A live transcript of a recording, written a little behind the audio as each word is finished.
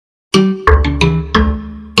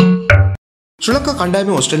ශ්‍රී ලංකා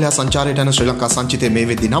කණ්ඩායමේ ඕස්ට්‍රේලියා සංචාරයට යන ශ්‍රී ලංකා සංචිතයේ මේ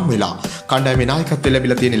වෙද්දී නම් වෙලා කණ්ඩායමේ නායකත්වය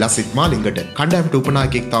ලැබිලා තියෙන ලසිත් මාලිංගට කණ්ඩායමට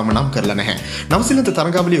උපනායකයෙක් තවම නම් කරලා නැහැ. නවසීලන්ත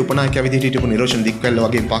තරගාවලියේ උපනායකයා විදිහට හිටපු නිරෝෂන් දික්වැල්ල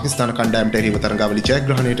වගේ පාකිස්තාන කණ්ඩායමට එරෙහිව තරගාවලිය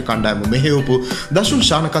ජයග්‍රහණයට කණ්ඩායම මෙහෙයවපු දශුන්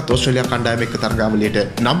ශානකත් ඕස්ට්‍රේලියා කණ්ඩායම එක්ක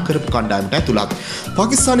තරගාවලියට නම් කරපු කණ්ඩායමට ඇතුළත්.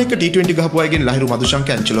 පාකිස්තානයේ T20 ගහපු අයගෙන් ලහිරු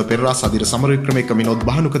මදුශංක ඇන්චලෝ පෙරරා සදිර සමරවික්‍රම එක්ක විනෝද්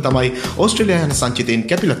බහනුක තමයි ඕස්ට්‍රේලියා යන සංචිතයෙන්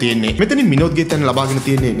කැපිලා තියෙන්නේ. මෙතනින් විනෝද්ගේ තැන ලබාගෙන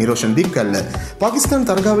තියෙන්නේ නිරෝෂන් දික්වැල්ල. පාකිස්තාන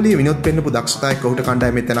තරගාවලියේ විනෝද් පෙන්නපු දක්ෂතාවය ඔහුට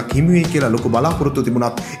කණ්ඩායමේ තැනක් හිමි වෙයි කියලා ලොකු බලාපොරොත්තු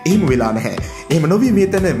තිබුණත් එහෙම වෙලා නැහැ. එහෙම නොවී මේ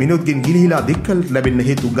තැන විනෝද්ගෙන් ගිලිහිලා දික්කල් ලැබෙන්න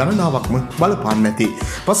හේතු ගණනාවක්ම බලපාන්නේ නැති.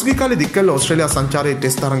 පසුගිය කාලේ දික්කල් ඕස්ට්‍රේලියා සංචාරයේ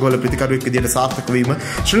ටෙස්ට් තරඟවල ප්‍රතිකරුවෙක් විදිහට සාර්ථක වීම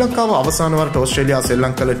ශ්‍රී ලංකාව අවසාන වරට ඕස්ට්‍රේලියා ශ්‍රී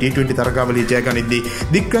ලංකාව T20 තරගාවලිය ජය ගනිද්දී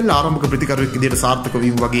දික්කල් ආරම්භක ප්‍රතිකරුවෙක් විදිහට සාර්ථක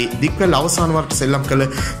වීම වගේ දික්කල් අවසාන වරට සෙල්ලම් කළ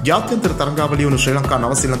ජාත්‍යන්තර තරගාවලිය වුණු ශ්‍රී ලංකා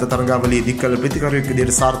නවසීලන්ත තරගාවලියේ දික්කල් ප්‍රතිකරුවෙක්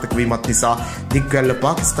විදිහට සාර්ථක වීමත් නිසා දික්කල්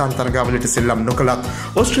පාකිස්තාන තරගාවලියට සෙල්ලම් නොකලත්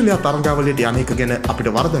ඕස්ට්‍රේලියා තරගාවලියට යන්නේක ගැන අපිට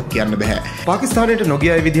වරදක් කියන්න බෑ. පාකිස්තානයට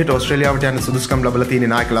නොගිය අය විදිහට ඕස්ට්‍රේලියාවට යන සුදුසුකම් ලැබලා තියෙන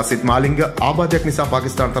නායක ලසිත් මාලිංග ආබාධයක් නිසා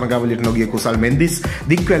පාකිස්තාන තරගාවලියට නොගිය කුසල් මෙන්දිස්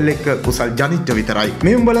දික්වැල් එක්ක කුසල් ජනිත් විතරයි.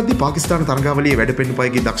 මෙහෙම බලද්දී පාකිස්තාන තරගාවලියේ වැඩපෙන්න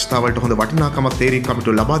පයගේ දක්ෂතාවලට හොඳ වටිනාකමක් තේරීමකට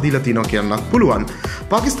ලබා දීලා තියෙනවා කියන්නත් පුළුවන්.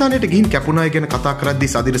 පාකිස්තානයට ගිහින් කැපුණ අය ගැන කතා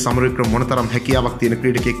කරද්දී සදිර සමරවික්‍රම මොනතරම් හැකියාවක් තියෙන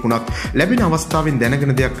ක්‍රීඩකයෙක් වුණත් ලැබෙන අවස්ථාවෙන්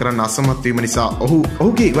දැනගෙන දෙයක් කරන්න අසමත් වීම නිසා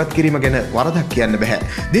ඔහුගේ ඉවත් කිරීම ගැන වරදක් කියන්න බෑ.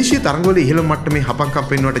 දේශීය තරගවල ඉහළ මට්ටමේ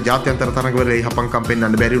හපංකම් පෙන්වන්නට ජාත්‍යන්තර තරගවල හපංකම්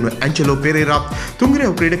පෙන්වන්න බැරි වුණු ඇන්චලෝ පෙරේරාත් තුන්වෙනි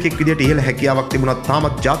ක්‍රීඩකයෙක් විදිහට ඉහළ හැකියාවක් තිබුණත්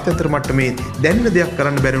තාමත් ජාත්‍යන්තර මට්ටමේ දැනෙන දෙයක්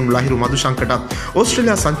කරන්න බැරි වුණු ලහිරු මදුශංකටත්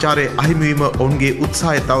ඕස්ට්‍රේලියා සංචාරයේ අහිමි වීම ඔවුන්ගේ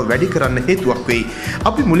උත්සාහය තව වැඩි කරන්න හේතුවක් වෙයි.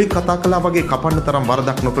 අපි මුලින් කතා කළා වගේ කපන්න තරම්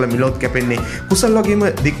වරදක් නොකළ මිලෝත් කැපෙන්නේ කුසල් වගේම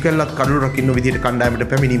දික්වැල්ලත් කඩළු රකින්න විදිහට කණ්ඩායමට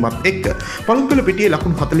පැමිණීමත් එක්ක. පළමුපෙළ පිටියේ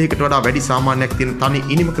ලකුණු 40කට වඩා වැඩි සාමාන්‍යයක් තියෙන තනි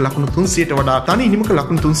ඉනිමක ලකුණු 300ට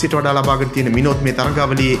වඩා ලබාගෙන තියෙන මිනෝත් මේ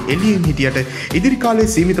තරගාවලියේ එළියෙන් හිටියට ඉදිරි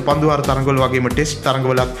කාලයේ සීමිත පන්දුවාර තරඟවල වගේම ටෙස්ට්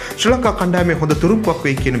තරඟවලත් ශ්‍රී ලංකා කණ්ඩායමේ හොඳ තුරුම්පුවක්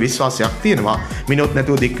වෙයි කියන විශ්වාසයක් තියෙනවා. මිනෝත්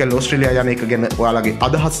නැතුව දික්කල් ඕස්ට්‍රේලියා යන එක ගැන ඔයාලගේ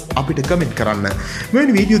අදහස් අපිට කමෙන්ට් කරන්න.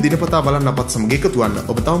 මෙවැනි වීඩියෝ දිනපතා බලන්න අපත් සමග එකතු වෙන්න.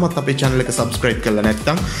 ඔබ තවමත් අපේ channel එක subscribe කරලා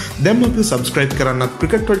නැත්නම් දැන්ම අපිව subscribe කරන්නත්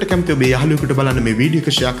ක්‍රිකට් වලට කැමති ඔබේ යාළුවෙකුට බලන්න මේ වීඩියෝ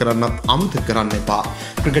එක share කරන්නත් අමතක කරන්න එපා.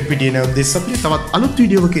 ක්‍රිකට් පිටියේ නැවත අපිට තවත් අලුත්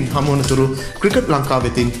වීඩියෝවකින් හමු වනතුරු ක්‍රිකට් ලංකාව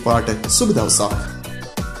වෙතින් ඔයාලට සුබ දවසක්.